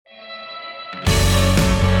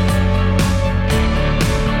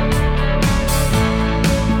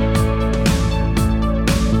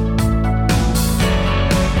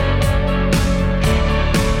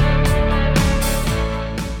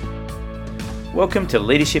Welcome to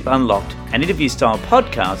Leadership Unlocked, an interview-style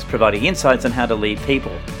podcast providing insights on how to lead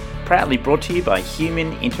people. Proudly brought to you by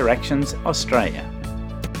Human Interactions Australia.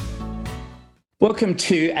 Welcome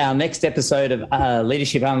to our next episode of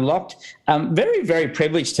Leadership Unlocked. Very, very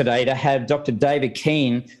privileged today to have Dr. David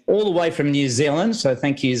Keane, all the way from New Zealand, so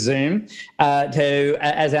thank you, Zoom,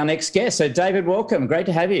 as our next guest. So, David, welcome. Great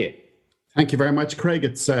to have you. Thank you very much, Craig.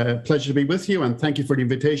 It's a pleasure to be with you, and thank you for the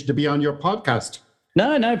invitation to be on your podcast.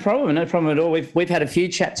 No problem at all. We've had a few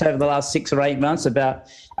chats over the last 6 or 8 months about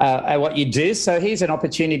what you do. So here's an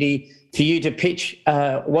opportunity for you to pitch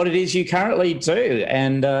what it is you currently do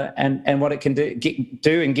and what it can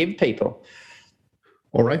do and give people.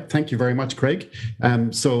 All right. Thank you very much, Craig.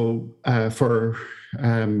 For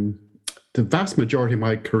the vast majority of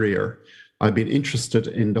my career, I've been interested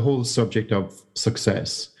in the whole subject of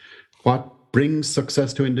success. What brings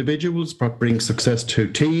success to individuals, what brings success to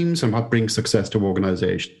teams, and what brings success to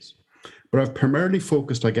organizations. But I've primarily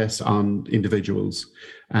focused, I guess, on individuals.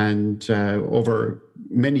 And over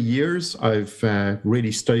many years, I've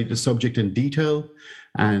really studied the subject in detail.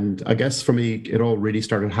 And I guess for me, it all really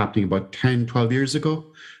started happening about 10, 12 years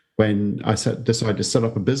ago when I decided to set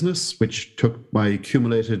up a business, which took my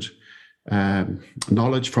accumulated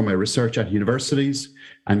knowledge from my research at universities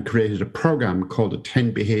and created a program called the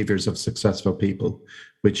 10 Behaviors of Successful People,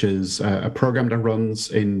 which is a program that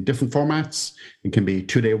runs in different formats. It can be a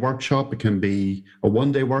 2-day workshop, it can be a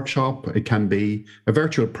 1-day workshop, it can be a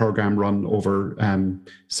virtual program run over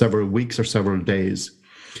several weeks or several days.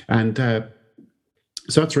 And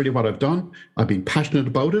so that's really what I've done. I've been passionate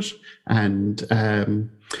about it,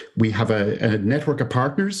 and we have a network of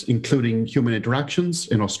partners, including Human Interactions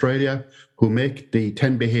in Australia, who make the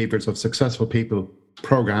 10 Behaviors of Successful People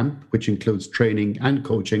program, which includes training and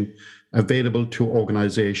coaching, available to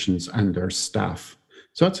organizations and their staff.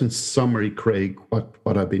 So that's in summary, Craig,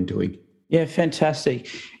 what I've been doing. Yeah, fantastic.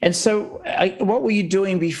 And so what were you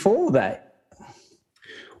doing before that?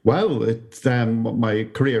 Well, my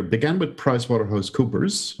career began with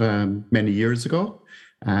PricewaterhouseCoopers many years ago,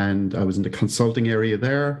 and I was in the consulting area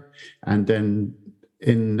there. And then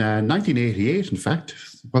in 1988, in fact,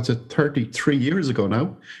 33 years ago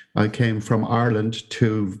now, I came from Ireland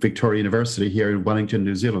to Victoria University here in Wellington,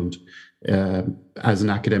 New Zealand, as an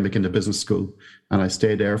academic in the business school. And I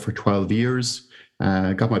stayed there for 12 years,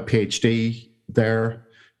 got my PhD there.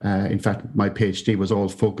 In fact, my PhD was all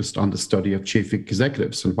focused on the study of chief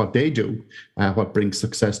executives and what they do, what brings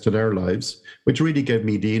success to their lives, which really gave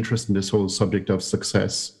me the interest in this whole subject of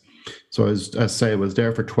success. So as I say, I was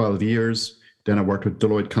there for 12 years. Then I worked with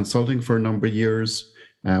Deloitte Consulting for a number of years,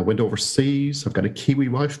 went overseas. I've got a Kiwi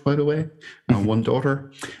wife, by the way, and one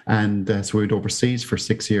daughter. And so we went overseas for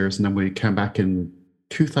 6 years. And then we came back in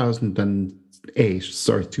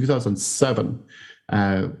 2007.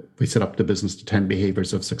 We set up the business, the 10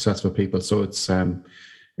 Behaviors of Successful People. So it's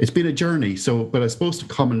been a journey. But I suppose the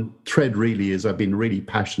common thread really is I've been really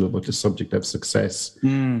passionate about the subject of success.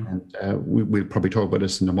 And we'll probably talk about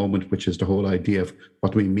this in a moment, which is the whole idea of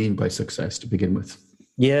what we mean by success to begin with.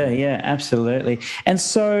 Yeah, absolutely. And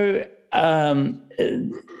so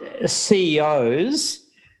CEOs,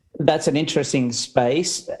 that's an interesting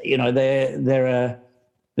space. You know, they're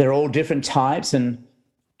all different types, and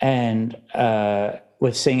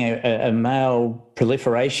we're seeing a male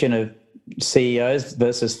proliferation of CEOs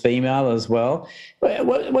versus female as well.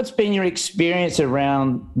 What's been your experience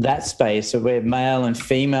around that space of where male and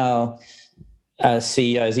female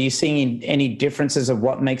CEOs? Are you seeing any differences of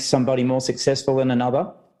what makes somebody more successful than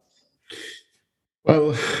another?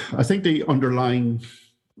 Well, I think the underlying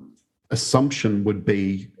assumption would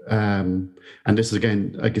be, and this is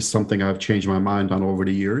again, I guess, something I've changed my mind on over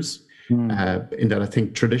the years, in that I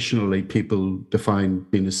think traditionally people define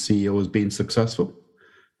being a CEO as being successful.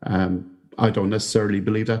 I don't necessarily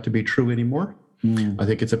believe that to be true anymore. I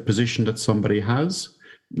think it's a position that somebody has.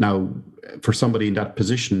 Now, for somebody in that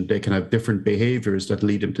position, they can have different behaviors that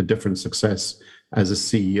lead them to different success as a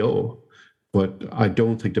CEO. But I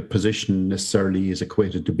don't think the position necessarily is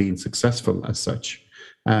equated to being successful as such.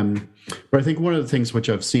 But I think one of the things which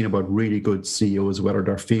I've seen about really good CEOs, whether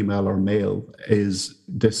they're female or male, is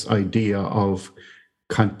this idea of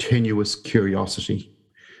continuous curiosity.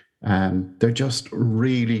 They're just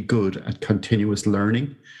really good at continuous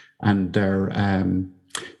learning, and they're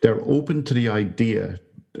open to the idea.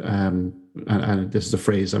 And this is a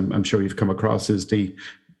phrase I'm sure you've come across, is the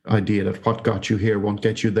idea that what got you here won't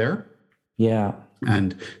get you there. Yeah.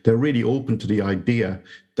 And they're really open to the idea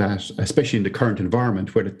that, especially in the current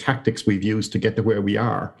environment, where the tactics we've used to get to where we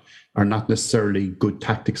are not necessarily good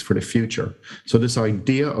tactics for the future. So this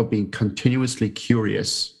idea of being continuously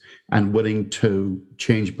curious and willing to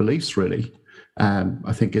change beliefs, really,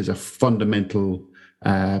 I think is a fundamental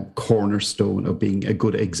cornerstone of being a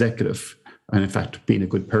good executive, and in fact, being a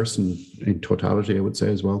good person in totality, I would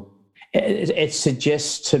say as well. It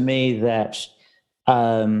suggests to me that,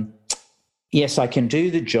 yes, I can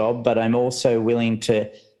do the job, but I'm also willing to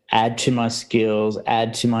add to my skills,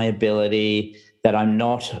 add to my ability, that I'm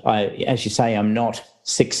not, as you say, I'm not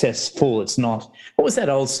successful. It's not, what was that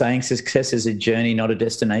old saying? Success is a journey, not a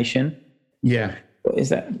destination. Yeah. Is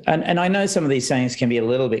that, and I know some of these sayings can be a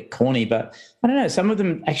little bit corny, but I don't know, some of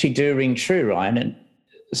them actually do ring true, Ryan. And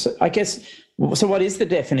so I guess, so what is the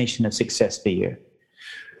definition of success for you?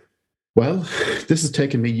 Well, this has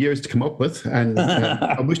taken me years to come up with, and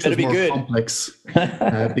I wish it was more complex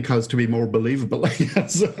because to be more believable.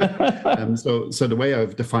 So the way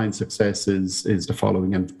I've defined success is the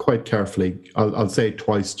following, and quite carefully, I'll say it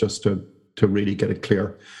twice just to really get it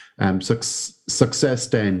clear. Success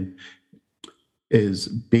then is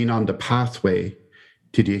being on the pathway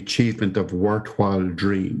to the achievement of worthwhile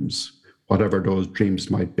dreams, whatever those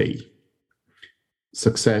dreams might be.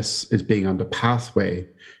 Success is being on the pathway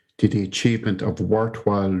to the achievement of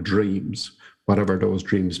worthwhile dreams, whatever those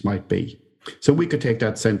dreams might be. So we could take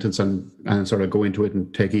that sentence and sort of go into it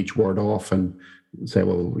and take each word off and say,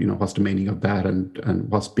 well, you know, what's the meaning of that and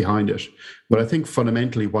what's behind it? But I think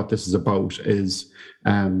fundamentally what this is about is,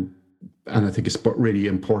 and I think it's really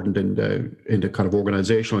important in the kind of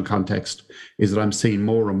organizational context, is that I'm seeing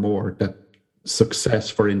more and more that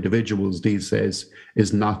success for individuals these days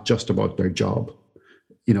is not just about their job.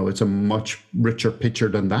 You know, it's a much richer picture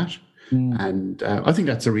than that. And I think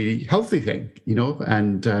that's a really healthy thing, you know.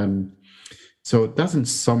 And so that's in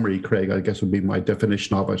summary, Craig, I guess would be my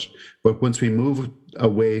definition of it. But once we move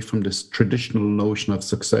away from this traditional notion of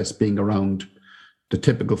success being around the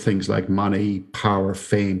typical things like money, power,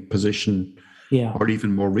 fame, position, or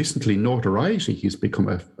even more recently, notoriety has become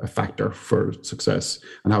a factor for success,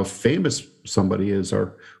 and how famous somebody is,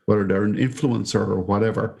 or whether they're an influencer or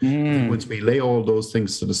whatever. Once we lay all those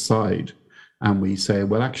things to the side and we say,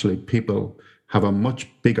 well, actually, people have a much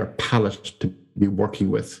bigger palette to be working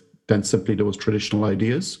with than simply those traditional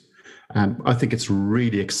ideas. I think it's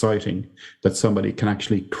really exciting that somebody can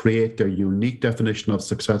actually create their unique definition of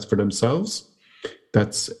success for themselves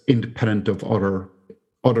that's independent of other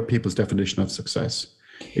people's definition of success.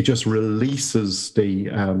 It just releases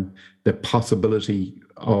the possibility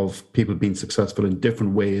of people being successful in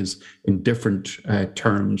different ways, in different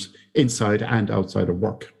terms, inside and outside of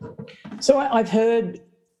work. So I've heard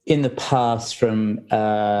in the past from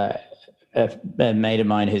a mate of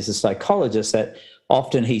mine who's a psychologist that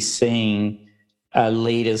often he's seeing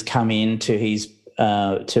leaders come into his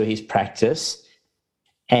practice,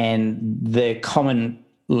 and the common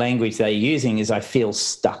language they're using is, I feel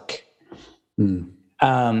stuck.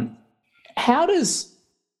 How does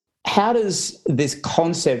this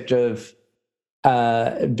concept of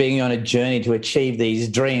being on a journey to achieve these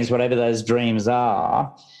dreams, whatever those dreams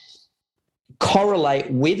are, correlate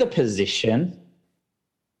with a position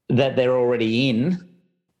that they're already in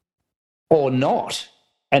or not?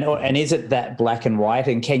 And is it that black and white,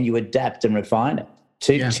 and can you adapt and refine it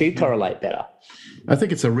to correlate better? I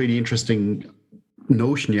think it's a really interesting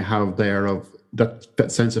notion you have there of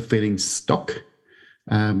that sense of feeling stuck.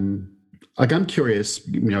 Like, I'm curious,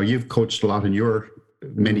 you know, you've coached a lot in your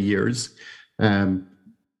many years.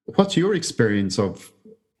 What's your experience of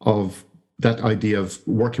that idea of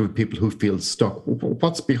working with people who feel stuck?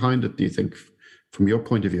 What's behind it, do you think, from your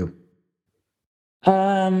point of view?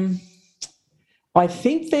 I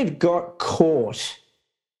think they've got caught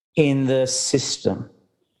in the system.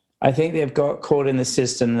 I think they've got caught in the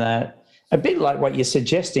system that, a bit like what you're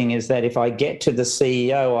suggesting, is that if I get to the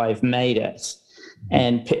CEO, I've made it.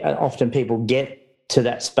 And often people get to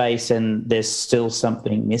that space and there's still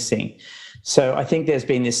something missing. So I think there's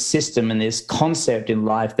been this system and this concept in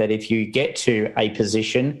life that if you get to a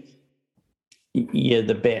position, you're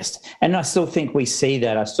the best. And I still think we see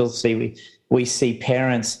that. I still see we see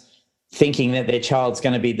parents thinking that their child's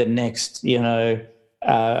going to be the next, you know,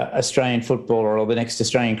 Australian footballer or the next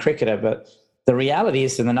Australian cricketer. But the reality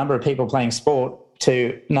is, that the number of people playing sport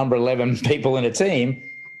to number 11 people in a team,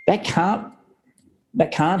 that can't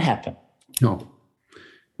happen. No.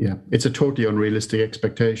 Yeah. It's a totally unrealistic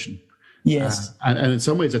expectation. Yes. And in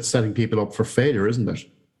some ways it's setting people up for failure, isn't it?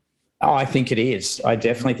 Oh, I think it is. I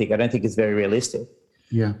definitely think. I don't think it's very realistic.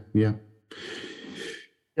 Yeah.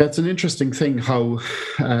 It's an interesting thing how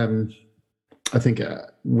I think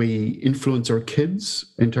we influence our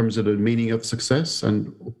kids in terms of the meaning of success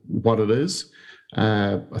and what it is.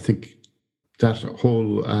 I think that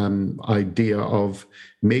whole idea of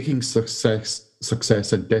making success a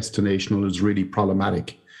destinational is really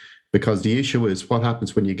problematic, because the issue is what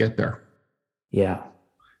happens when you get there. Yeah.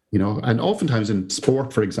 And oftentimes in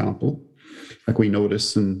sport, for example, like we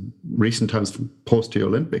notice in recent times post the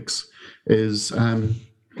Olympics, is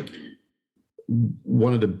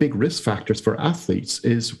one of the big risk factors for athletes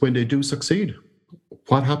is when they do succeed,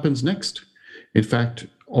 what happens next? In fact,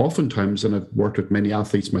 oftentimes, and I've worked with many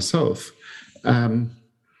athletes myself,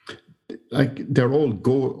 like they're all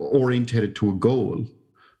goal-oriented to a goal,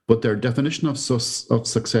 but their definition of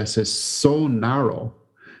success is so narrow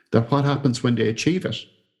that what happens when they achieve it?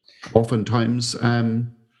 Oftentimes,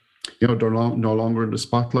 they're no longer in the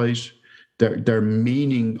spotlight. Their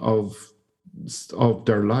meaning of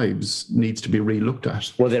their lives needs to be re-looked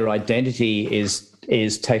at. Well, their identity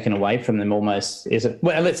is taken away from them almost. Is it?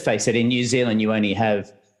 Well, let's face it. In New Zealand, you only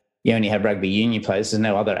have rugby union players. There's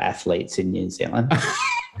no other athletes in New Zealand.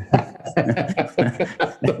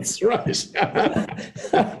 That's right.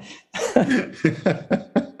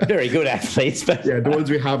 Very good athletes, but yeah, the ones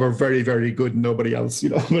we have are very, very good. Nobody else,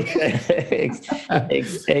 Exactly.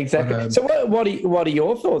 But, so, what are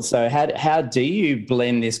your thoughts though? How do you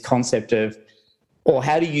blend this concept of, or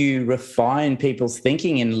how do you refine people's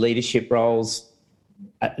thinking in leadership roles?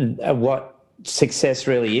 What success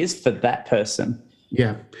really is for that person?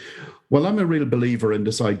 Yeah, well, I'm a real believer in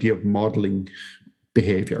this idea of modeling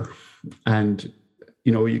behavior, and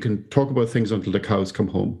you can talk about things until the cows come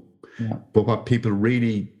home. Yeah. But what people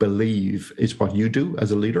really believe is what you do as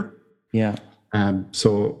a leader. Yeah.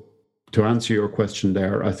 So to answer your question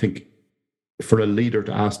there, I think for a leader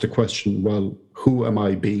to ask the question, well, who am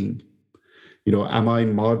I being? Am I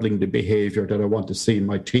modeling the behavior that I want to see in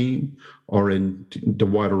my team or in the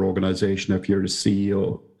wider organization if you're the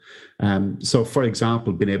CEO? So, for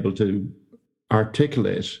example, being able to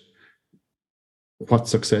articulate what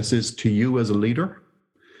success is to you as a leader.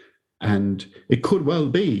 And it could well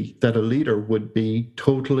be that a leader would be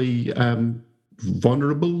totally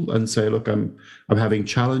vulnerable and say, look, I'm having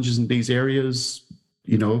challenges in these areas.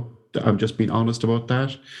 I'm just being honest about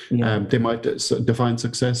that. Yeah. They might define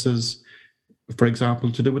success as, for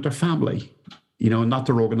example, to do with their family, not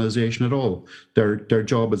their organization at all. Their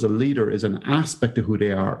job as a leader is an aspect of who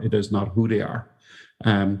they are. It is not who they are.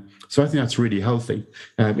 So I think that's really healthy.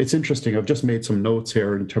 It's interesting. I've just made some notes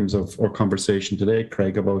here in terms of our conversation today,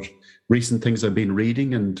 Craig, about recent things I've been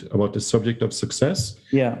reading and about the subject of success.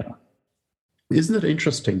 Yeah. Isn't it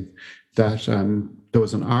interesting that there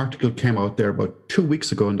was an article came out there about 2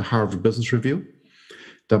 weeks ago in the Harvard Business Review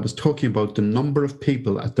that was talking about the number of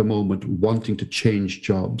people at the moment wanting to change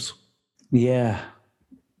jobs. Yeah.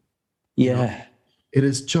 Yeah. It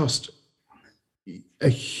is just a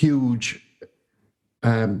huge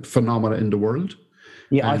phenomena in the world.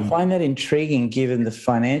 Yeah, I find that intriguing given the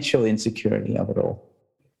financial insecurity of it all.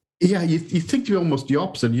 Yeah, you think you're almost the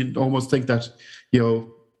opposite. You almost think that,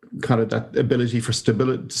 kind of that ability for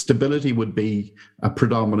stability would be a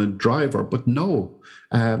predominant driver, but no.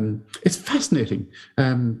 It's fascinating.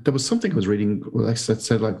 There was something I was reading, like I said,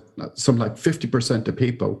 something like 50% of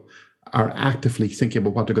people are actively thinking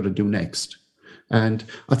about what they're going to do next. And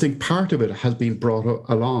I think part of it has been brought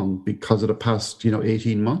along because of the past,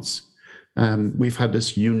 18 months. We've had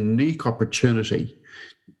this unique opportunity,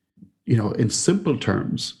 in simple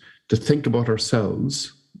terms, to think about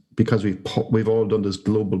ourselves because we've all done this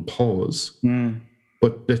global pause.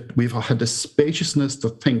 But that we've had the spaciousness to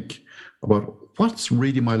think about what's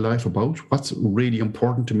really my life about, what's really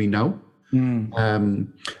important to me now.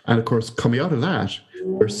 And of course, coming out of that,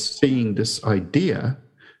 we're seeing this idea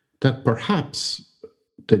that perhaps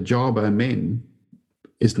the job I'm in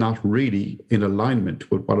is not really in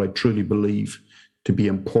alignment with what I truly believe to be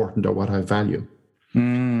important or what I value.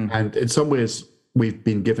 And in some ways, we've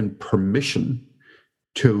been given permission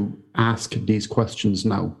to ask these questions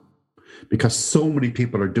now because so many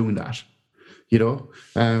people are doing that,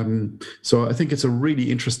 So I think it's a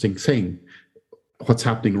really interesting thing, what's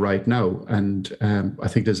happening right now. And I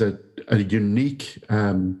think there's a unique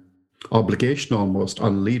obligation almost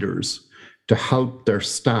on leaders to help their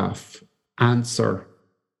staff answer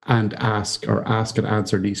and ask and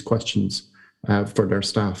answer these questions for their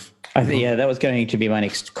staff. I think, that was going to be my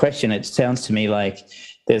next question. It sounds to me like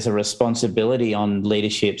there's a responsibility on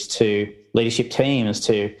leadership teams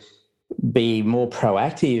to be more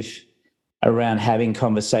proactive around having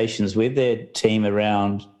conversations with their team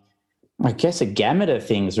around, I guess, a gamut of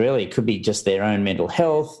things, really. It could be just their own mental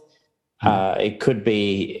health. It could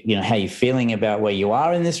be, how you're feeling about where you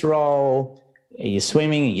are in this role. Are you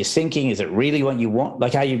swimming? Are you sinking? Is it really what you want?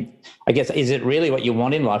 Is it really what you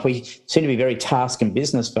want in life? We seem to be very task and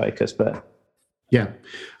business focused, but. Yeah.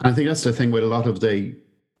 And I think that's the thing with a lot of the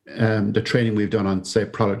training we've done on, say,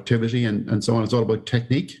 productivity and so on. It's all about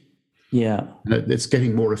technique. Yeah. And it's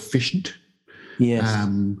getting more efficient. Yes.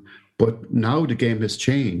 But now the game has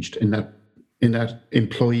changed in that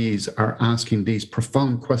employees are asking these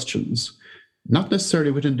profound questions, not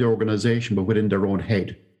necessarily within the organization, but within their own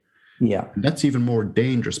head. Yeah. And that's even more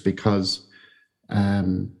dangerous because,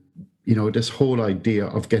 this whole idea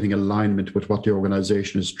of getting alignment with what the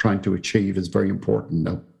organization is trying to achieve is very important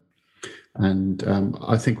now. And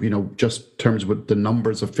I think, just in terms with the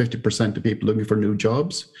numbers of 50% of people looking for new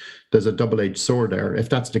jobs, there's a double-edged sword there. If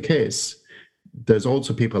that's the case, there's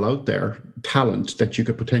also people out there, talent that you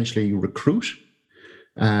could potentially recruit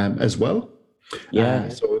as well. Yeah.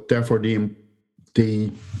 So therefore,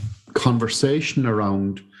 the conversation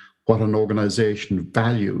around what an organization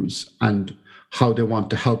values and how they want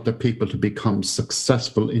to help their people to become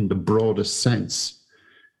successful in the broadest sense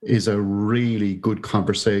is a really good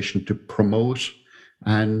conversation to promote.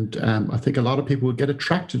 And I think a lot of people would get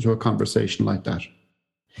attracted to a conversation like that.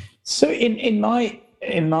 So in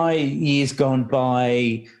my years gone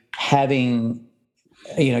by, having,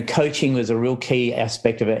 coaching was a real key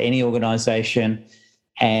aspect of any organization.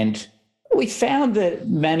 And we found that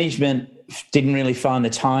management didn't really find the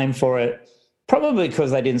time for it, probably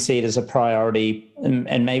because they didn't see it as a priority,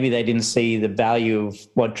 and maybe they didn't see the value of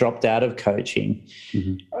what dropped out of coaching.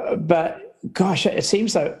 Mm-hmm. But gosh, it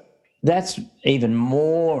seems like that's even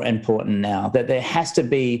more important now, that there has to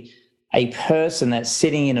be a person that's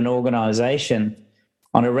sitting in an organization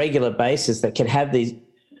on a regular basis that can have these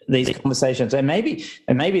conversations. And maybe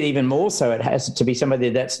even more so, it has to be somebody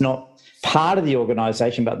that's not part of the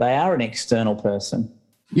organization, but they are an external person.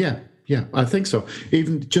 Yeah, I think so.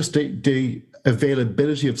 Even just the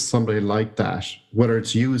availability of somebody like that, whether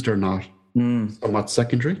it's used or not, somewhat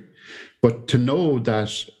secondary. But to know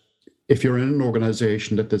that if you're in an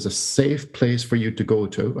organization, that there's a safe place for you to go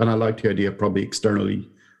to, and I like the idea of probably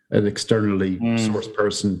an externally sourced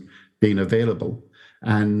person being available.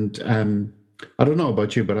 And I don't know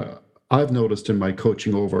about you, but I've noticed in my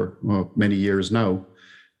coaching over many years now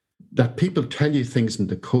that people tell you things in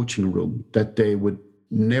the coaching room that they would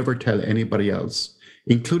never tell anybody else,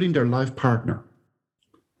 including their life partner.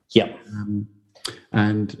 Yeah.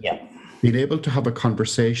 And being able to have a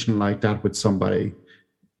conversation like that with somebody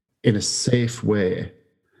in a safe way,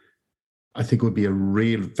 I think would be a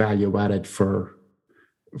real value added for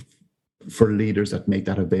leaders that make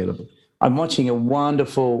that available. I'm watching a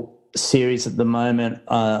wonderful series at the moment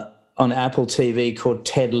on Apple TV called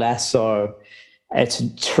Ted Lasso. It's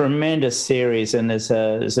a tremendous series, and there's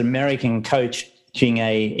an American coach coaching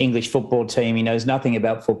a English football team. He knows nothing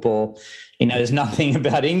about football. He knows nothing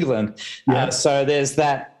about England. Yeah. So there's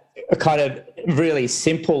that kind of really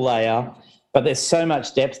simple layer, but there's so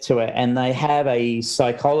much depth to it. And they have a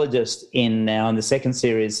psychologist in now in the second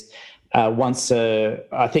series I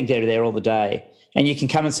think they're there all the day. And you can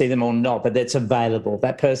come and see them or not, but that's available.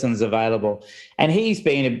 That person's available. And he's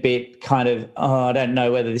been a bit kind of, I don't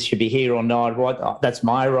know whether this should be here or not. That's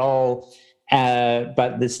my role.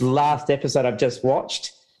 But this last episode I've just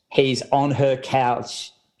watched, he's on her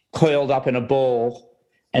couch, coiled up in a ball,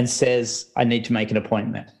 and says, I need to make an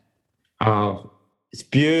appointment. Oh. It's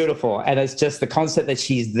beautiful. And it's just the concept that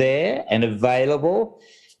she's there and available,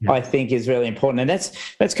 I think is really important. And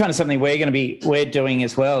that's kind of something we're doing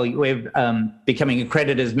as well. We're becoming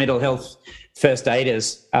accredited as mental health first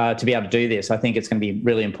aiders to be able to do this. I think it's going to be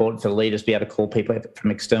really important for leaders to be able to call people from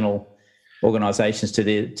external organisations to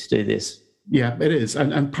do this. Yeah, it is.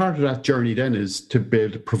 And part of that journey then is to be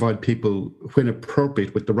able to provide people, when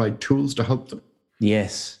appropriate, with the right tools to help them.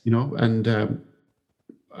 Yes. And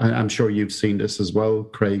I'm sure you've seen this as well,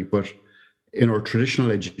 Craig, but in our traditional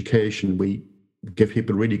education, we give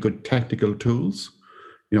people really good technical tools,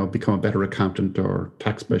 become a better accountant or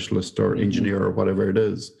tax specialist or engineer or whatever it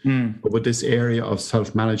is. But with this area of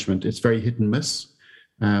self-management, it's very hit and miss.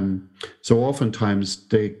 So oftentimes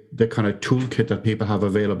the kind of toolkit that people have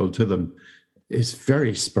available to them is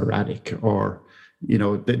very sporadic, or,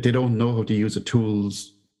 they don't know how to use the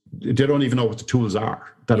tools. They don't even know what the tools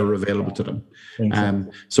are that are available to them.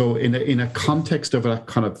 So in a context of a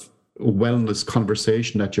kind of wellness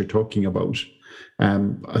conversation that you're talking about,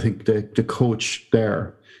 I think the coach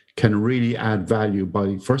there can really add value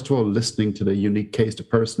by, first of all, listening to the unique case the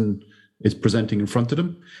person is presenting in front of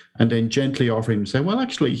them, and then gently offering them, say, well,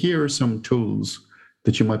 actually, here are some tools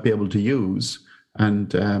that you might be able to use,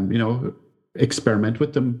 and, experiment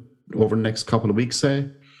with them over the next couple of weeks, say.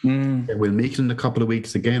 We'll meet in a couple of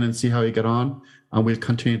weeks again and see how you get on, and we'll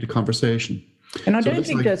continue the conversation. And I don't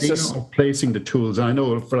think that's just placing the tools. And I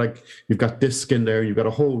know for you've got DISC in there, you've got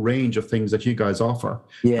a whole range of things that you guys offer.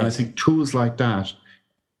 Yes. And I think tools like that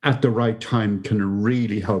at the right time can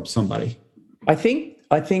really help somebody. I think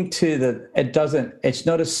I think too that it's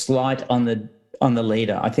not a slight on the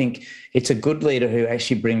leader. I think it's a good leader who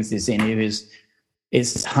actually brings this in, who is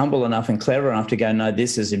humble enough and clever enough to go, no,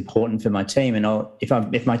 this is important for my team. And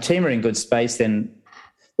if my team are in good space, then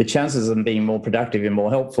the chances of them being more productive and more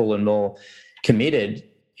helpful and more committed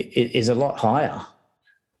is a lot higher.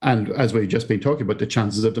 And as we've just been talking about, the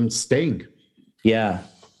chances of them staying. Yeah,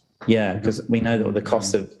 because we know the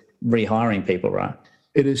cost of rehiring people, right?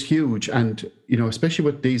 It is huge. And, especially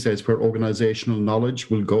with these days where organizational knowledge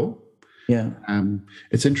will go. Yeah.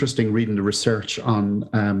 It's interesting reading the research on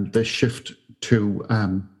the shift to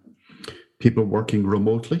people working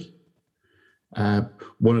remotely.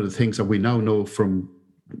 One of the things that we now know from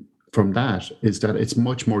that is that it's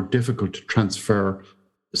much more difficult to transfer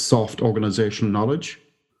soft organizational knowledge,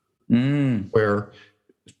 where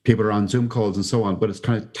people are on Zoom calls and so on, but it's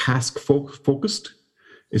kind of task focused.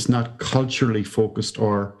 It's not culturally focused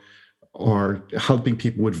or helping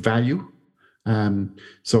people with value.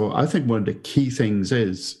 So I think one of the key things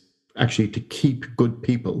is actually to keep good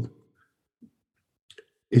people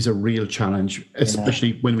is a real challenge,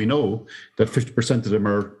 especially when we know that 50% of them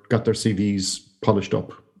got their CVs polished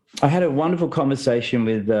up. I had a wonderful conversation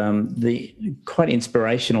with the quite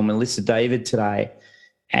inspirational Melissa David today,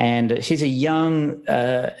 and she's a young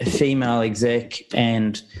female exec,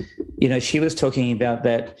 and she was talking about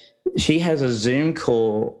that she has a Zoom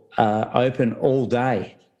call open all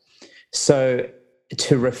day, so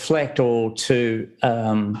to reflect or to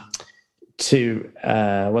what's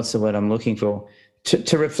the word I'm looking for?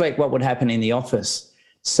 To reflect what would happen in the office.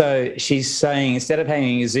 So she's saying instead of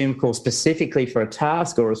having a Zoom call specifically for a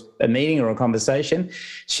task or a meeting or a conversation,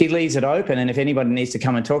 she leaves it open, and if anybody needs to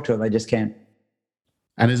come and talk to her, they just can.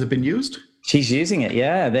 And has it been used? She's using it,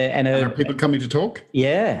 yeah. And are people coming to talk?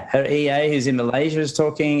 Yeah, her EA who's in Malaysia is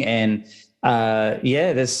talking, and she's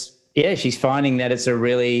finding that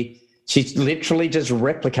she's literally just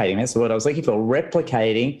replicating. That's the word I was looking for.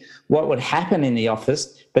 Replicating what would happen in the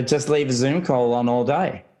office, but just leave a Zoom call on all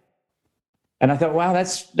day. And I thought, wow,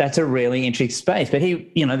 that's a really interesting space. But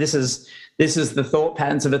this is the thought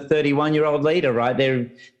patterns of a 31-year-old leader, right?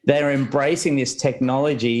 They're embracing this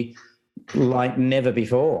technology like never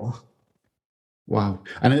before. Wow.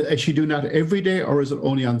 And is she doing that every day, or is it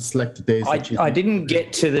only on selected days? I didn't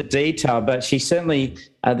get to the detail, but she certainly,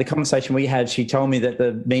 the conversation we had, she told me that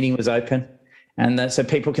the meeting was open, and that so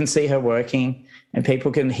people can see her working and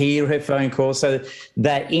people can hear her phone calls. So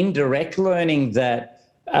that indirect learning that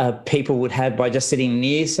people would have by just sitting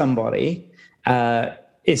near somebody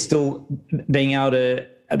is still being able to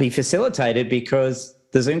be facilitated because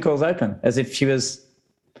the Zoom call's open, as if she was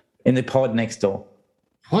in the pod next door.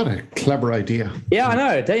 What a clever idea. Yeah, I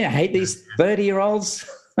know. Don't you hate these 30-year-olds?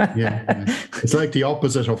 Yeah. It's like the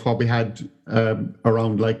opposite of what we had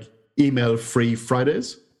around like email-free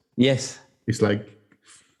Fridays. Yes. It's like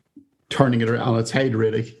turning it on its head,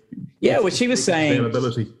 really. Yeah, well, she was saying too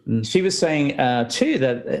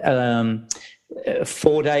that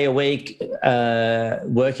 4-day-a-week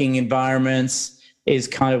working environments is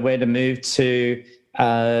kind of where to move to,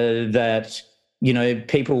 that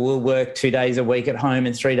people will work 2 days a week at home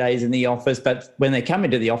and 3 days in the office. But when they come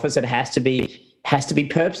into the office, it has to be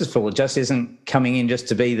purposeful. It just isn't coming in just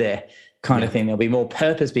to be there kind of thing. There'll be more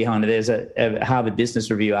purpose behind it. There's a Harvard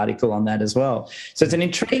Business Review article on that as well. So it's an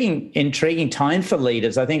intriguing time for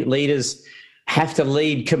leaders. I think leaders have to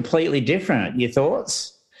lead completely different. Your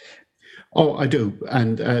thoughts? Oh, I do.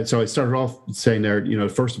 And so I started off saying there,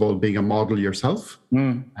 first of all, being a model yourself.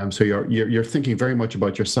 So you're thinking very much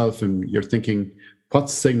about yourself, and you're thinking,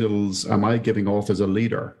 what signals am I giving off as a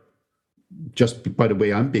leader just by the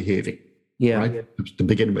way I'm behaving? Yeah. Right? To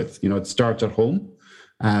begin with, it starts at home.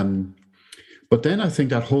 But then I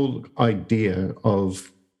think that whole idea of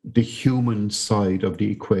the human side of the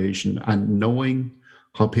equation and knowing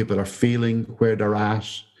how people are feeling, where they're at,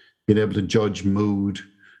 being able to judge mood,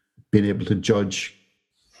 being able to judge,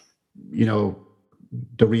 the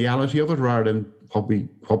reality of it rather than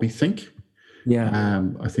what we think. Yeah.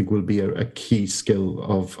 I think will be a key skill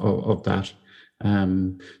of that.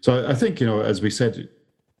 So I think, as we said,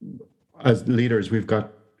 as leaders, we're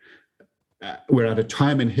at a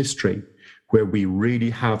time in history where we really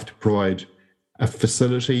have to provide a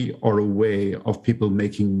facility or a way of people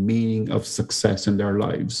making meaning of success in their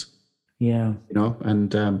lives. Yeah.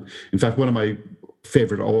 And in fact, one of my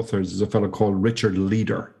favorite authors is a fellow called Richard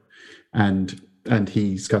Leader. And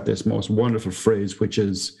he's got this most wonderful phrase, which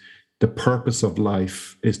is, the purpose of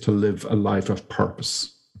life is to live a life of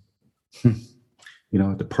purpose.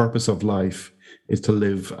 The purpose of life is to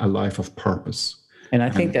live a life of purpose. And I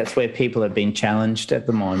think that's where people have been challenged at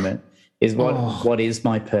the moment, is what is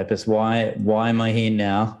my purpose? Why am I here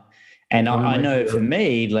now? And I know for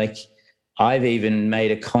me, like, I've even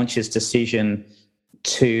made a conscious decision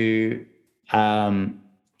to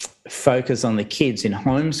focus on the kids in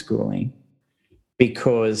homeschooling,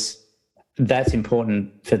 because that's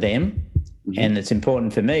important for them. And it's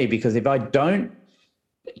important for me, because if I don't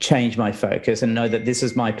change my focus and know that this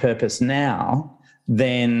is my purpose now,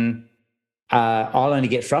 then I'll only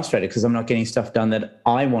get frustrated because I'm not getting stuff done that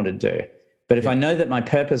I want to do. But if I know that my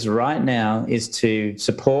purpose right now is to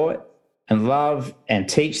support and love and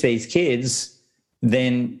teach these kids,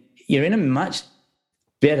 then you're in a much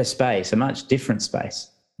better space, a much different space.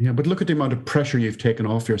 Yeah, but look at the amount of pressure you've taken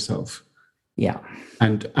off yourself. Yeah.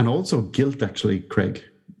 And also guilt, actually, Craig.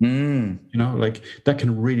 You know, like, that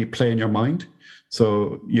can really play in your mind.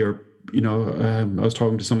 So I was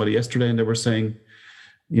talking to somebody yesterday, and they were saying,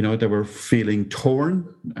 you know, they were feeling torn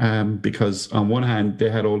because on one hand they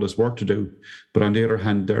had all this work to do, but on the other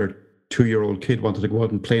hand their 2-year-old kid wanted to go out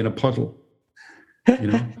and play in a puddle, you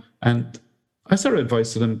know. And I sort of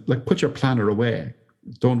advised to them, like, put your planner away.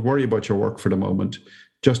 Don't worry about your work for the moment.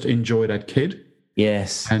 Just enjoy that kid.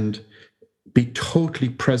 Yes. And be totally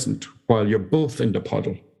present while you're both in the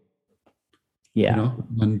puddle. Yeah. You know?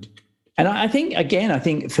 And I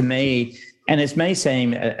think for me, and it may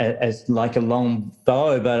seem as like a long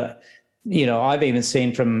bow, but, you know, I've even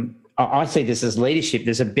seen I see this as leadership,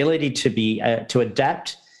 this ability to be, to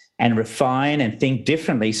adapt and refine and think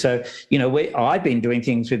differently. So, you know, I've been doing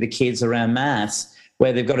things with the kids around maths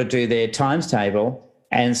where they've got to do their times table.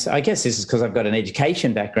 And so I guess this is because I've got an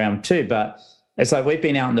education background too, but it's like we've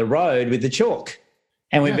been out on the road with the chalk.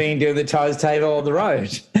 And we've been doing the times table on the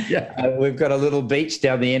road. Yeah. We've got a little beach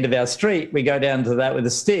down the end of our street. We go down to that with a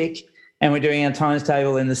stick, and we're doing our times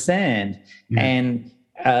table in the sand. Yeah. And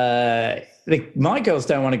my girls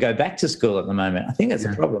don't want to go back to school at the moment. I think that's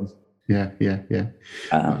a problem. Yeah. Isn't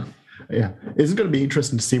it going to be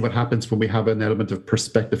interesting to see what happens when we have an element of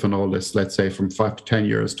perspective on all this, let's say from 5 to 10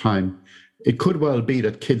 years' time? It could well be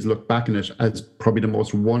that kids look back on it as probably the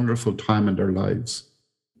most wonderful time in their lives.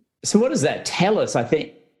 So what does that tell us? I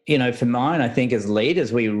think, you know, for mine, I think as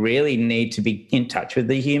leaders, we really need to be in touch with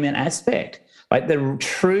the human aspect, like the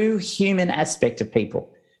true human aspect of people.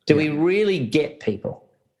 Do we really get people?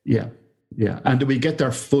 Yeah. And do we get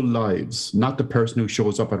their full lives, not the person who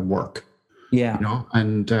shows up at work? Yeah. You know,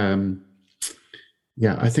 and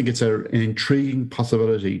I think it's an intriguing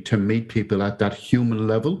possibility to meet people at that human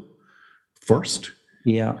level first.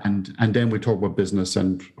 Yeah. And then we talk about business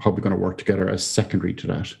and how we're going to work together as secondary to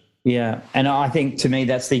that. Yeah. And I think, to me,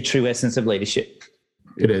 that's the true essence of leadership.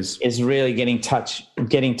 It is. Is really getting touch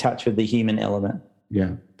with the human element.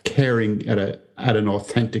 Yeah. Caring at an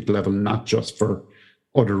authentic level, not just for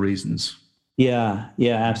other reasons. Yeah,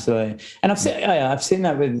 absolutely. And I've seen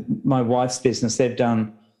that with my wife's business. They've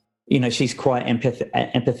done, you know, she's quite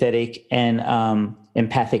empathetic and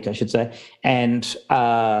empathic, I should say. And,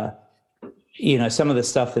 you know, some of the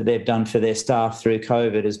stuff that they've done for their staff through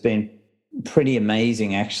COVID has been pretty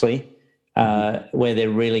amazing, actually, where they're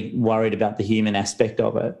really worried about the human aspect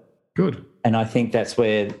of it. Good. And I think that's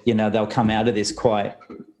where, you know, they'll come out of this quite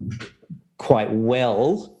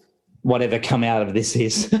well, whatever come out of this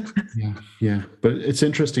is. Yeah. But it's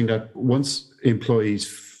interesting that once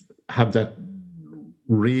employees have that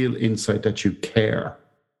real insight that you care,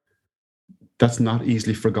 that's not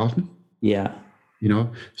easily forgotten. Yeah. You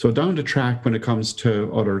know, so down the track, when it comes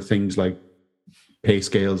to other things like pay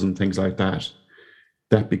scales and things like that,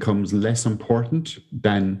 that becomes less important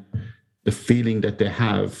than the feeling that they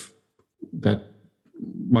have that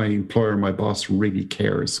my employer, my boss really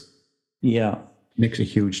cares. Yeah. Makes a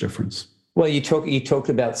huge difference. Well, you talked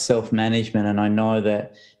about self-management, and I know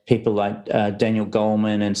that people like Daniel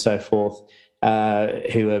Goleman and so forth,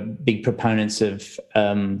 who are big proponents of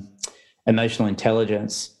emotional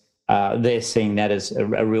intelligence, they're seeing that as a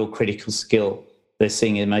real critical skill. They're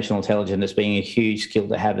seeing emotional intelligence as being a huge skill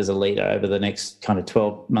to have as a leader over the next kind of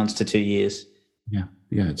 12 months to 2 years. Yeah,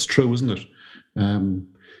 it's true, isn't it?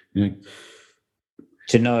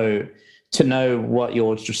 You know, to know what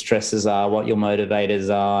your stresses are, what your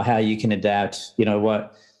motivators are, how you can adapt. You know,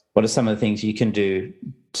 what are some of the things you can do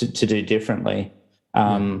to do differently,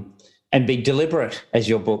 and be deliberate, as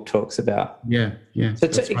your book talks about. Yeah.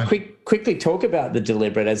 So quickly talk about the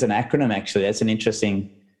deliberate as an acronym. Actually, that's an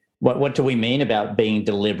interesting. What do we mean about being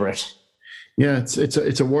deliberate? Yeah,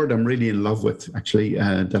 it's a word I'm really in love with, actually.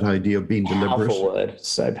 That idea of being deliberate. Powerful word,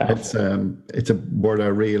 so powerful. It's a word I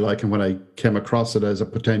really like, and when I came across it as a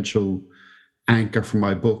potential anchor for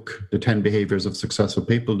my book, The 10 Behaviors of Successful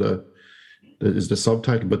People, is the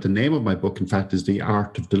subtitle, but the name of my book, in fact, is The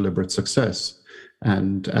Art of Deliberate Success.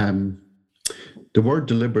 And The word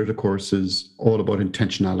deliberate, of course, is all about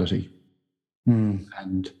intentionality.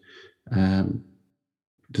 And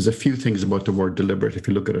there's a few things about the word deliberate, if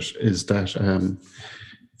you look at it, is that,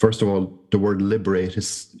 first of all, the word liberate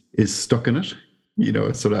is stuck in it.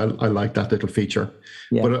 So I like that little feature.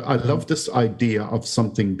 Yeah. But I love this idea of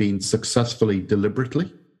something being successfully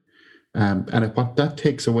deliberately. And what that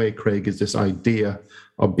takes away, Craig, is this idea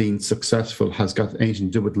of being successful has got anything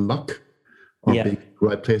to do with luck or being in the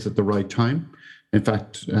right place at the right time. In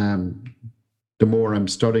fact, the more I'm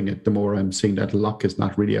studying it, the more I'm seeing that luck is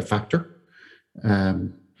not really a factor.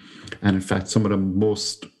 And in fact, some of the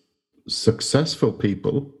most successful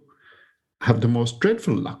people have the most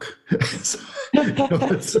dreadful luck.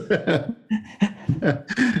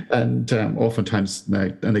 And oftentimes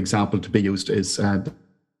an example to be used is the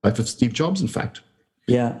life of Steve Jobs, in fact.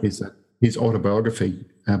 Yeah. His autobiography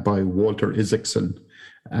by Walter Isaacson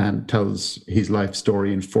tells his life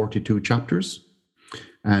story in 42 chapters.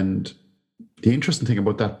 And the interesting thing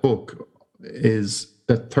about that book is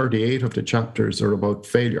that 38 of the chapters are about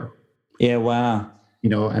failure. Yeah, wow.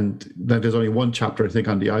 And there's only one chapter, I think,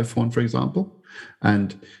 on the iPhone, for example.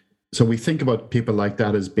 And so we think about people like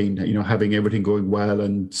that as being, having everything going well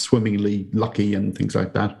and swimmingly lucky and things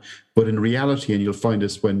like that. But in reality, and you'll find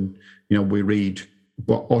this when, we read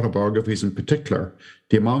autobiographies in particular,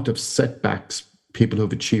 the amount of setbacks people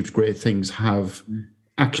who've achieved great things have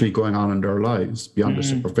actually going on in their lives beyond the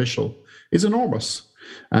superficial is enormous.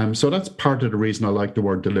 So that's part of the reason I like the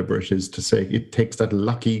word deliberate, is to say it takes that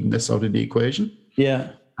luckiness out of the equation.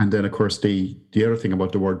 Yeah. And then, of course, the other thing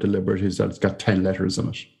about the word deliberate is that it's got 10 letters in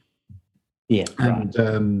it. Yeah.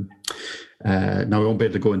 And now I won't be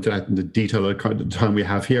able to go into that in the detail of the time we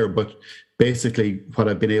have here, but basically what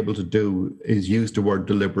I've been able to do is use the word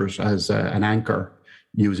deliberate as an anchor,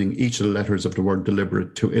 using each of the letters of the word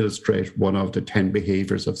deliberate to illustrate one of the 10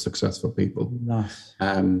 behaviors of successful people. Nice.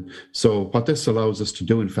 So what this allows us to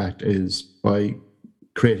do, in fact, is by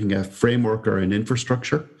creating a framework or an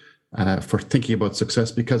infrastructure for thinking about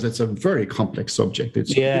success, because it's a very complex subject.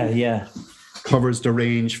 It covers the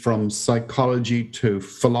range from psychology to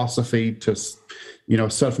philosophy to,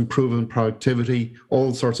 self-improvement, productivity,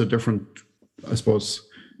 all sorts of different, I suppose,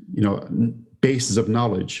 bases of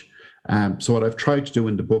knowledge. So what I've tried to do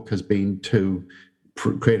in the book has been to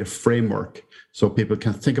create a framework so people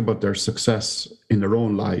can think about their success in their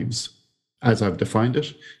own lives, as I've defined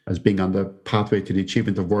it, as being on the pathway to the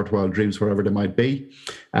achievement of worthwhile dreams, wherever they might be,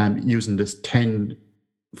 using this 10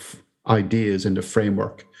 ideas in the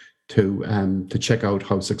framework to check out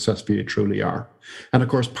how successful you truly are. And of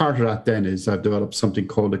course, part of that then is I've developed something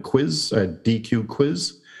called a quiz, a DQ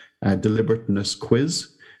quiz, a deliberateness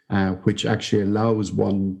quiz, which actually allows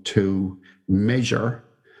one to measure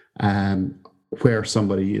where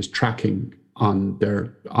somebody is tracking on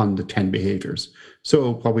the 10 behaviors.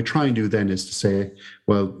 So what we try and do then is to say,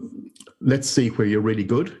 well, let's see where you're really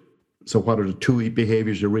good. So what are the 2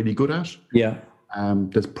 behaviors you're really good at? Yeah.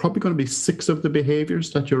 There's probably going to be 6 of the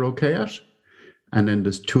behaviors that you're okay at. And then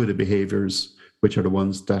there's 2 of the behaviors, which are the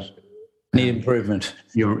ones that need improvement.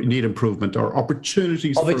 You need improvement or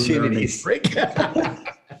opportunities. For learning.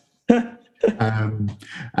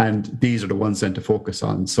 And these are the ones then to focus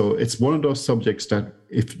on. So it's one of those subjects that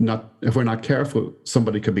if we're not careful,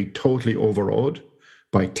 somebody could be totally overawed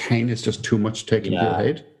by 10. It's just too much taken to your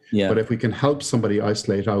head. Yeah. But if we can help somebody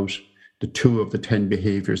isolate out the 2 of the 10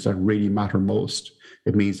 behaviors that really matter most,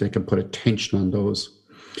 it means they can put attention on those.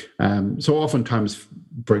 So oftentimes,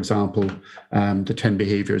 for example, the 10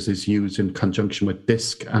 behaviors is used in conjunction with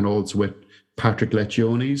DISC and also with Patrick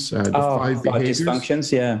Lencioni's the 5 behaviors.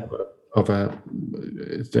 Dysfunctions, yeah. Of 5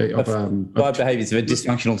 behaviors of a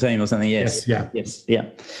dysfunctional team or something. Yes. Yeah.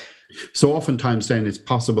 So oftentimes then it's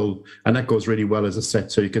possible, and that goes really well as a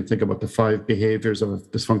set. So you can think about the 5 behaviors of a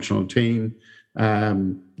dysfunctional team.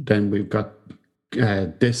 Then we've got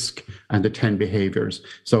DISC and the 10 behaviors.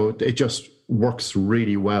 So it just works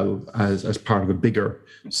really well as part of a bigger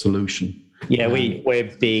solution. Yeah,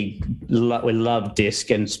 we're big. We love DISC,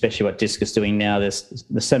 and especially what DISC is doing now. There's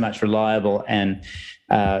so much reliable and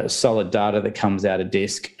solid data that comes out of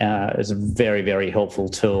DISC. It's a very, very helpful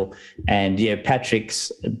tool. And yeah,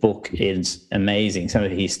 Patrick's book is amazing. Some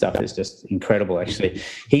of his stuff is just incredible, actually.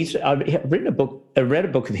 I've read a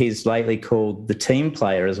book of his lately called The Team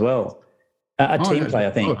Player as well. Team Player,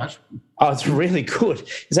 I think. It's really good.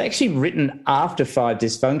 It's actually written after 5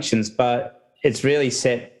 dysfunctions, but it's really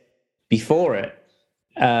set before it.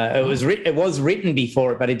 It was written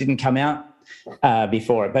before it, but it didn't come out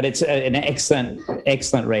before it. But it's an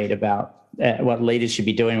excellent read about what leaders should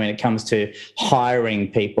be doing when it comes to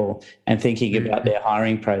hiring people and thinking about their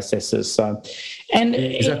hiring processes. So, and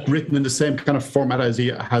is that written in the same kind of format as he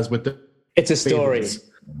has with the? It's a story.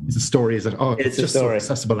 It's a story. Is it? Oh, it's just so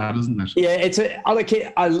accessible, isn't it? Yeah, it's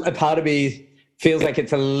a part of me feels like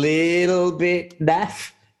it's a little bit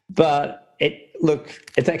naff, but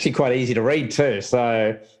it's actually quite easy to read too.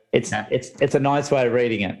 So it's a nice way of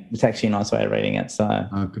reading it. It's actually a nice way of reading it. So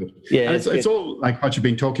good. Yeah, and it's all like what you've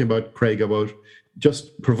been talking about, Craig, about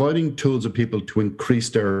just providing tools of people to increase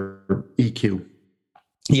their EQ.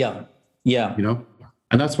 Yeah.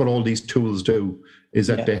 And that's what all these tools do, is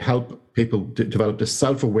that they help people to develop this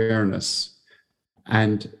self-awareness,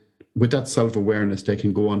 and with that self-awareness they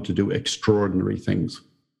can go on to do extraordinary things.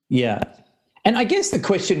 Yeah. And I guess the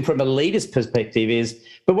question from a leader's perspective is,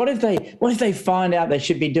 but what if they find out they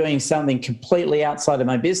should be doing something completely outside of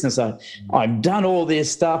my business? I've done all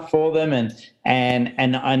this stuff for them,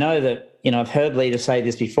 and I know that, I've heard leaders say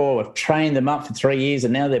this before, I've trained them up for 3 years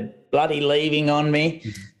and now they're bloody leaving on me.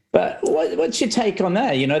 Mm-hmm. But what's your take on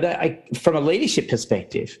that, from a leadership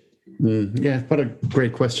perspective? Yeah, what a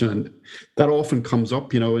great question. And that often comes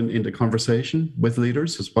up, in the conversation with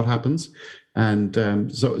leaders, is what happens. And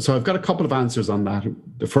so I've got a couple of answers on that.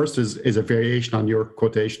 The first is a variation on your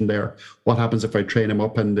quotation there. What happens if I train them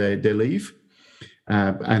up and they leave?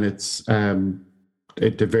 And it's the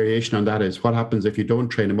variation on that is, what happens if you don't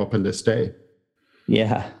train them up and they stay?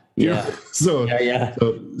 Yeah. So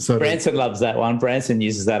Branson loves that one. Branson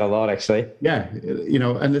uses that a lot, actually. Yeah,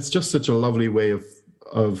 and it's just such a lovely way of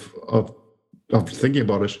thinking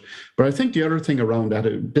about it. But I think the other thing around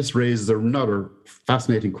that, this raises another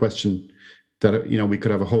fascinating question that we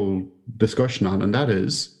could have a whole discussion on, and that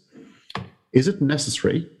is it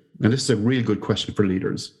necessary? And this is a real good question for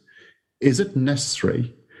leaders. Is it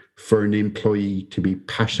necessary for an employee to be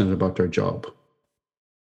passionate about their job?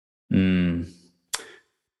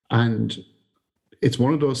 And it's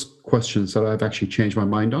one of those questions that I've actually changed my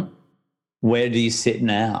mind on. Where do you sit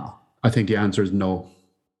now? I think the answer is no.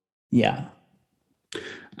 Yeah.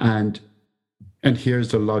 And here's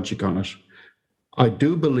the logic on it. I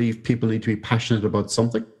do believe people need to be passionate about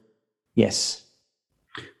something. Yes.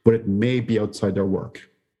 But it may be outside their work.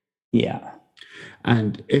 Yeah.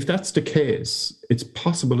 And if that's the case, it's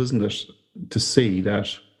possible, isn't it, to see that,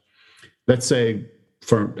 let's say,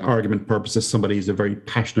 for argument purposes, somebody is a very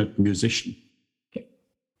passionate musician.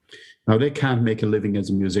 Now, they can't make a living as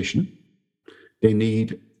a musician. They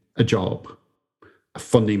need a job, a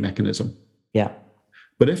funding mechanism. Yeah.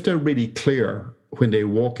 But if they're really clear when they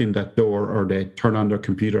walk in that door or they turn on their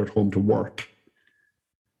computer at home to work,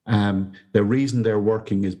 the reason they're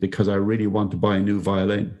working is because I really want to buy a new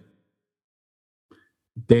violin.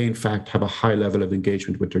 They, in fact, have a high level of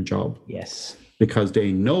engagement with their job. Yes. Because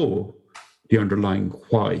they know the underlying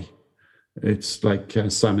why. It's like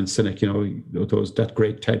Simon Sinek, that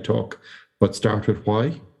great TED talk, but start with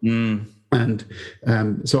why. And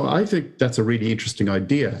so I think that's a really interesting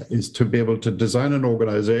idea, is to be able to design an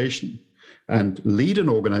organization and lead an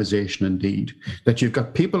organization, indeed, that you've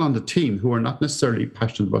got people on the team who are not necessarily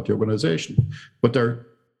passionate about the organization, but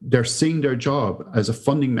they're seeing their job as a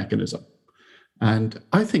funding mechanism. And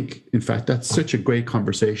I think, in fact, that's such a great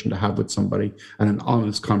conversation to have with somebody, and an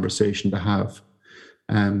honest conversation to have.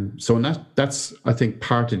 So that's, I think,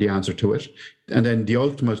 part of the answer to it. And then the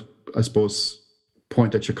ultimate, I suppose,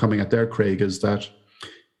 point that you're coming at there, Craig, is that,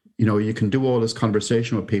 you can do all this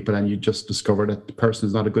conversation with people and you just discover that the person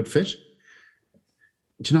is not a good fit.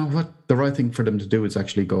 Do you know what? The right thing for them to do is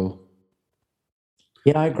actually go.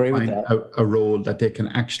 Yeah, I agree with that. A role that they can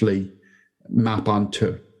actually map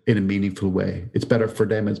onto in a meaningful way. It's better for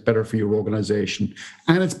them, it's better for your organization,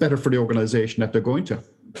 and it's better for the organization that they're going to.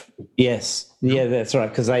 Yes. Yeah, that's right,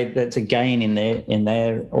 because that's a gain in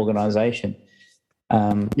their organization.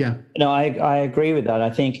 I agree with that. I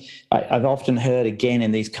think I've often heard, again,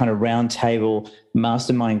 in these kind of roundtable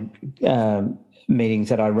mastermind meetings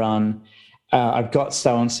that I run, I've got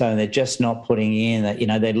so-and-so and they're just not putting in that,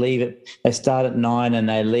 they start at 9 and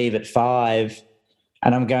they leave at 5.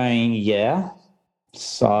 And I'm going, yeah.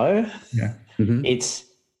 So if it's,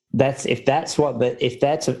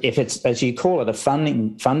 as you call it, a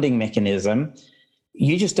funding mechanism,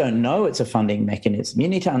 you just don't know it's a funding mechanism. You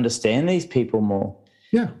need to understand these people more.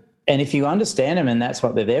 Yeah. And if you understand them and that's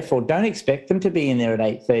what they're there for, don't expect them to be in there at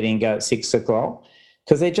 8:30 and go at 6 o'clock,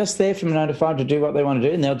 because they're just there from 9 to 5 to do what they want to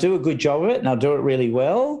do, and they'll do a good job of it and they'll do it really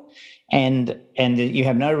well. And you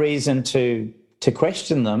have no reason to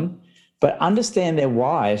question them. But understand their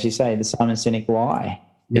why, as you say, the Simon Sinek why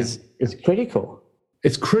is critical.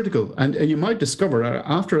 It's critical. And you might discover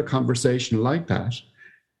after a conversation like that,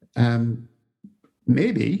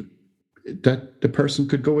 maybe that the person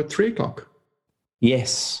could go at 3 o'clock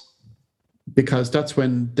Yes. because that's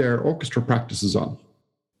when their orchestra practice is on.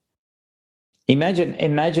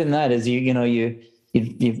 Imagine that as you're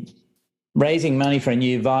raising money for a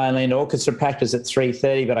new violin orchestra practice at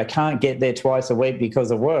 3:30, but I can't get there twice a week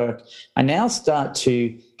because of work. I now start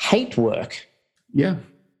to hate work. Yeah.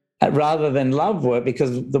 Rather than love work,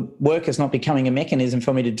 because the work is not becoming a mechanism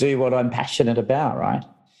for me to do what I'm passionate about, right?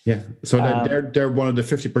 Yeah. So they're one of the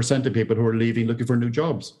 50% of people who are leaving looking for new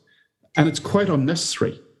jobs. And it's quite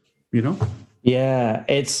unnecessary, you know? Yeah.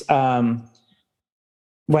 It's, wow.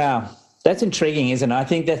 That's intriguing, isn't it? I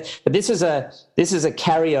think but this is a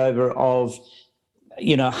carryover of,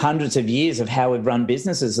 hundreds of years of how we've run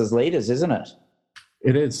businesses as leaders, isn't it?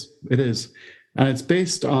 It is. And it's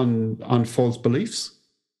based on false beliefs.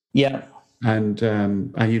 Yeah. And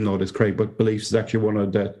you know this, Craig, but beliefs is actually one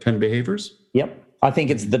of the 10 behaviors. Yep. I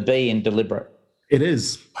think it's the B in deliberate. It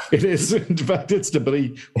is. In fact, it's the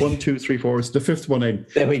belief. 1, 2, 3, 4. It's the fifth one in.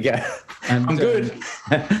 There we go. And, I'm good.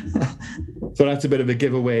 So that's a bit of a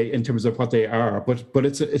giveaway in terms of what they are. But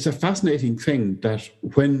it's a fascinating thing that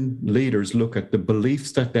when leaders look at the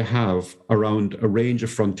beliefs that they have around a range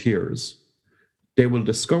of frontiers, they will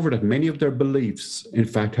discover that many of their beliefs, in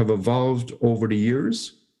fact, have evolved over the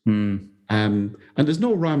years. And there's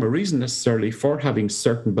no rhyme or reason necessarily for having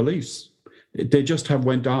certain beliefs. They just have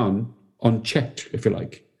went on unchecked, if you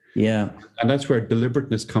like. Yeah. And that's where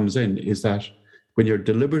deliberateness comes in, is that when you're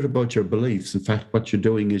deliberate about your beliefs, in fact, what you're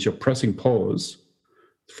doing is you're pressing pause,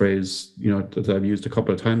 phrase, that I've used a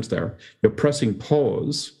couple of times there. You're pressing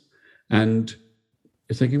pause and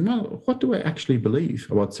you're thinking, well, what do I actually believe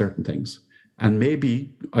about certain things? And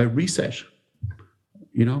maybe I reset,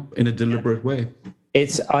 in a deliberate way.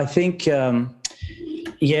 I think, and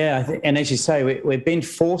as you say, we've been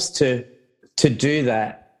forced to do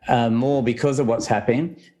that more because of what's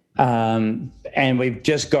happening, and we've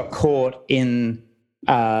just got caught in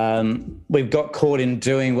doing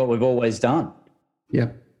what we've always done. Yeah,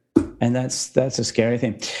 and that's a scary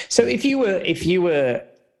thing. So if you were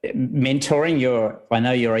mentoring I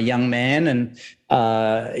know you're a young man, and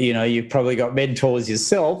you've probably got mentors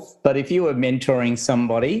yourself, but if you were mentoring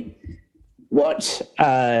somebody, what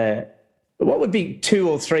would be 2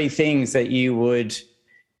 or 3 things that you would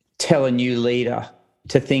tell a new leader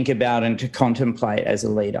to think about and to contemplate as a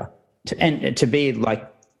leader, and to be like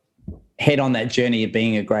head on that journey of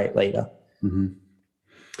being a great leader? Mm-hmm.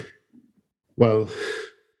 Well,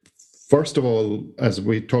 first of all, as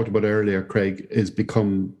we talked about earlier, Craig, is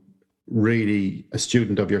become really a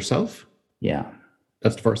student of yourself. Yeah.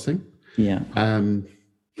 That's the first thing. Yeah.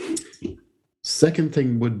 Second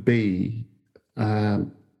thing would be, I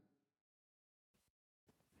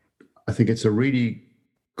think it's a really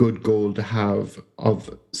good goal to have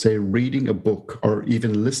of, say, reading a book or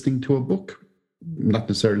even listening to a book, not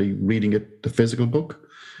necessarily reading it, the physical book.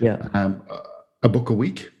 Yeah. A book a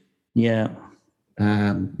week. Yeah.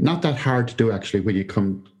 Not that hard to do, actually, when you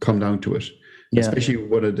come down to it. Yeah. Especially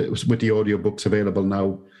with the audiobooks available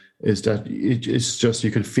now, is that it's just,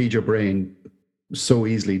 you can feed your brain so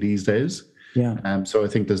easily these days. Yeah. So I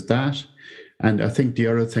think there's that. And I think the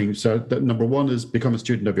other thing, so that number 1 is become a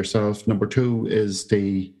student of yourself. Number 2 is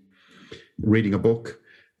the reading a book.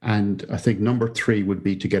 And I think number 3 would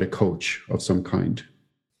be to get a coach of some kind.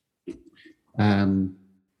 And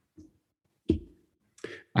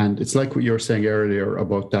it's like what you were saying earlier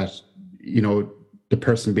about that, the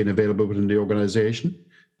person being available within the organization,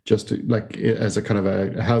 just like as a kind of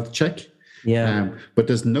a health check. Yeah. But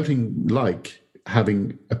there's nothing like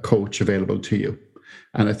having a coach available to you.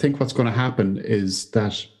 And I think what's going to happen is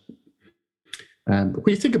that when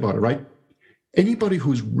you think about it, right? Anybody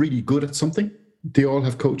who's really good at something, they all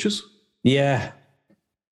have coaches. Yeah.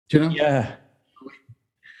 Do you know? Yeah.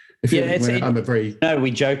 We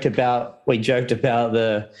joked about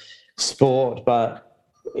the sport, but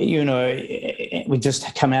we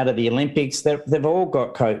just come out of the Olympics. They've all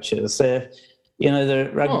got coaches. They're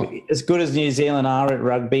rugby, as good as New Zealand are at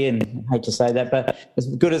rugby, and I hate to say that, but as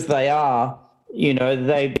good as they are,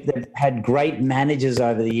 they've had great managers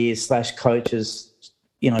over the years / coaches,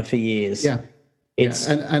 for years. Yeah. It's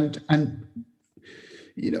and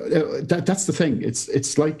that's the thing.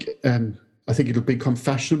 It's like I think it'll become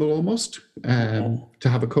fashionable almost to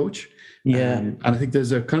have a coach. Yeah. And I think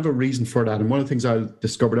there's a kind of a reason for that. And one of the things I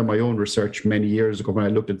discovered in my own research many years ago when I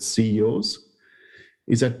looked at CEOs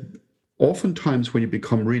is that oftentimes when you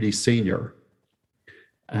become really senior,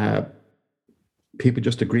 people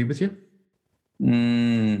just agree with you.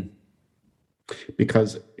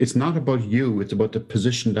 Because it's not about you, it's about the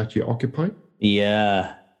position that you occupy.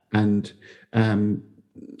 Yeah. And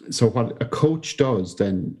so what a coach does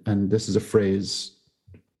then, and this is a phrase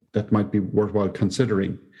that might be worthwhile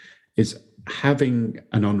considering, is having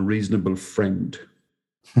an unreasonable friend.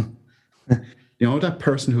 You know, that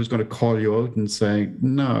person who's going to call you out and say,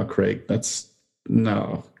 no, Craig, that's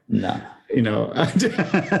no. You know,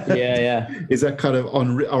 is that kind of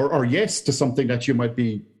or yes to something that you might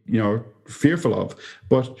be, you know, fearful of.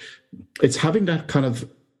 But it's having that kind of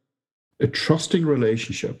a trusting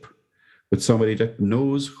relationship with somebody that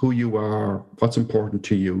knows who you are, what's important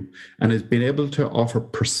to you, and has been able to offer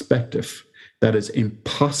perspective that is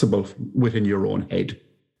impossible within your own head.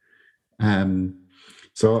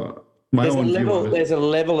 So there's a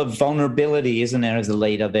level of vulnerability, isn't there, as a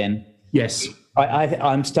leader then? Yes.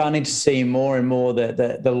 I'm starting to see more and more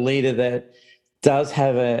that the leader that does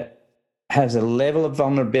has a level of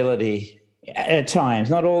vulnerability at times,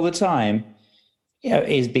 not all the time, you know,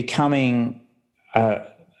 is becoming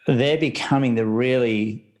they're becoming the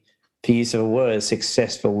really, to use of a word,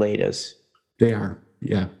 successful leaders. They are,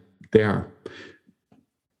 yeah, they are.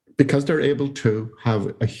 Because they're able to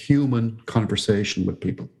have a human conversation with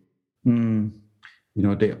people. You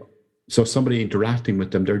know, so somebody interacting with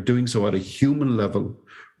them, they're doing so at a human level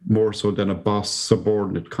more so than a boss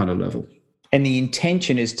subordinate kind of level. And the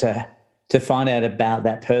intention is to find out about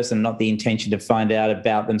that person, not the intention to find out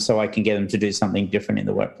about them so I can get them to do something different in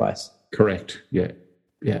the workplace. Correct. Yeah.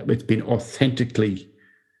 Yeah. It's been authentically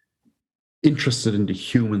interested in the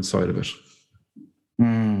human side of it.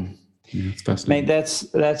 Yeah, it's fascinating. Mate,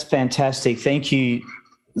 that's fantastic. Thank you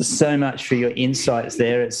so much for your insights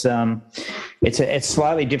there. It's a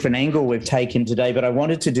slightly different angle we've taken today, but I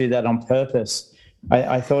wanted to do that on purpose.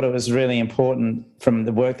 I thought it was really important from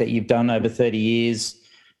the work that you've done over 30 years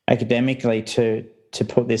academically to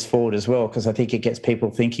put this forward as well, because I think it gets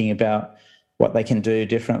people thinking about what they can do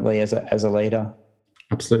differently as a leader.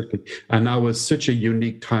 Absolutely. And now is such a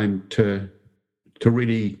unique time to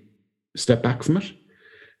really step back from it.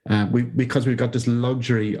 Because we've got this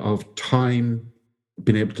luxury of time,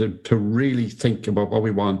 being able to really think about what we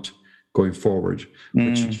want going forward,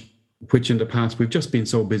 which in the past we've just been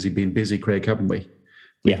so busy being busy, Craig, haven't we?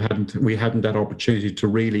 We hadn't that opportunity to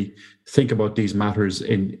really think about these matters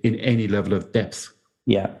in any level of depth.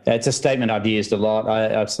 Yeah, it's a statement I've used a lot.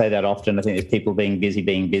 I say that often. I think there's people being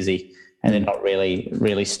busy, and they're not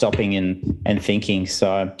really stopping and thinking.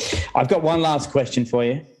 So I've got one last question for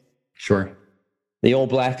you. Sure. The All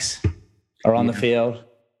Blacks are on the field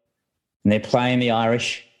and they're playing the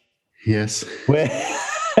Irish. Yes. Where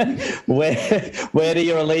do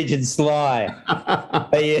your allegiance lie?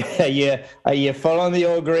 Are you following the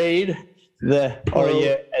All Green?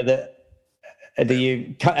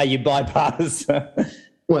 Are you bipartisan?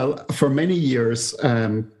 Well, for many years,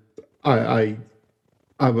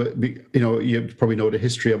 I would be, you know, you probably know the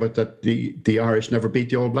history of it, that the Irish never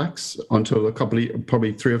beat the All Blacks until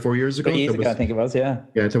probably 3 or 4 years ago. I think it was, yeah.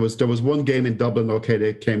 Yeah, there was one game in Dublin. Okay,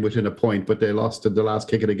 they came within a point, but they lost at the last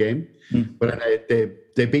kick of the game. But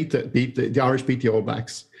they beat the Irish beat the All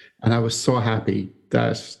Blacks, and I was so happy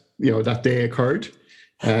that, you know, that day occurred.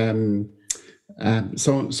 So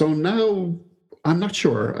now I'm not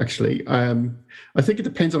sure actually. I think it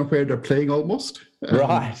depends on where they're playing almost.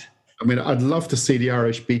 Right. I mean, I'd love to see the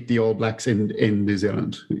Irish beat the All Blacks in New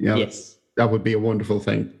Zealand. You know, yes, that would be a wonderful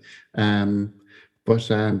thing. But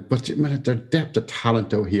their depth of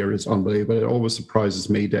talent out here is unbelievable. It always surprises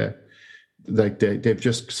me that they've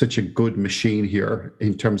just such a good machine here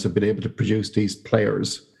in terms of being able to produce these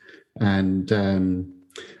players, and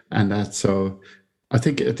that. So I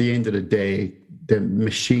think at the end of the day, the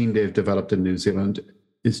machine they've developed in New Zealand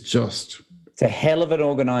is just. It's a hell of an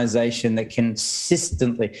organisation that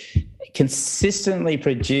consistently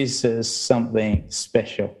produces something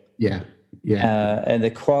special. Yeah. And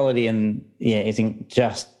the quality isn't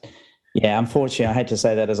just. Yeah, unfortunately, I hate to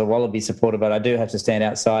say that as a Wallaby supporter, but I do have to stand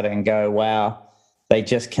outside it and go, wow, they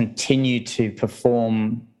just continue to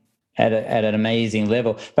perform at an amazing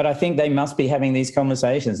level. But I think they must be having these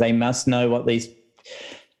conversations. They must know what these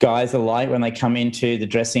guys are like when they come into the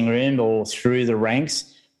dressing room or through the ranks.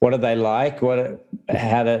 What are they like?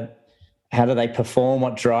 How do they perform?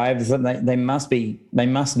 What drives them? They must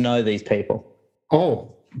know these people.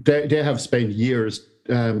 Oh, they have spent years,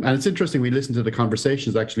 and it's interesting. We listen to the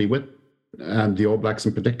conversations actually with the All Blacks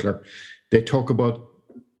in particular. They talk about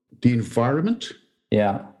the environment.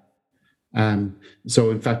 Yeah. So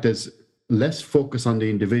in fact, there's less focus on the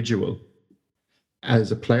individual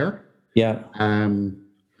as a player. Yeah.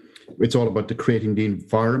 It's all about creating the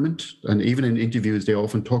environment, and even in interviews, they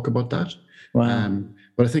often talk about that. Wow.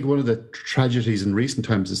 But I think one of the tragedies in recent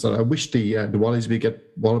times is that I wish the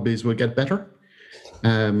Wallabies would get better.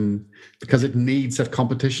 because it needs that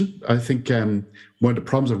competition. I think one of the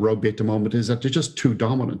problems with rugby at the moment is that they're just too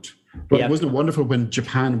dominant. But wasn't it wonderful when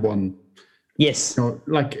Japan won? Yes.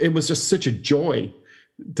 Like it was just such a joy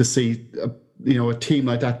to see, a team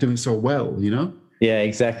like that doing so well, Yeah,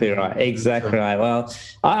 exactly right. Exactly right. Well,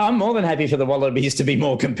 I'm more than happy for the Wallabies to be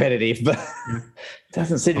more competitive, but it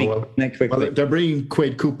doesn't seem to be that quickly. Well, they're bringing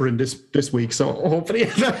Quade Cooper in this week, so hopefully...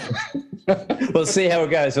 We'll see how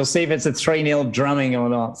it goes. We'll see if it's a 3-0 drumming or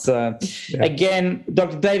not. So, Again,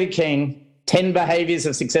 Dr. David King, 10 Behaviours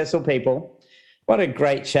of Successful People. What a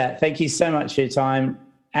great chat. Thank you so much for your time.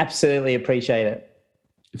 Absolutely appreciate it.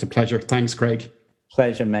 It's a pleasure. Thanks, Craig.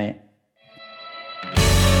 Pleasure, mate.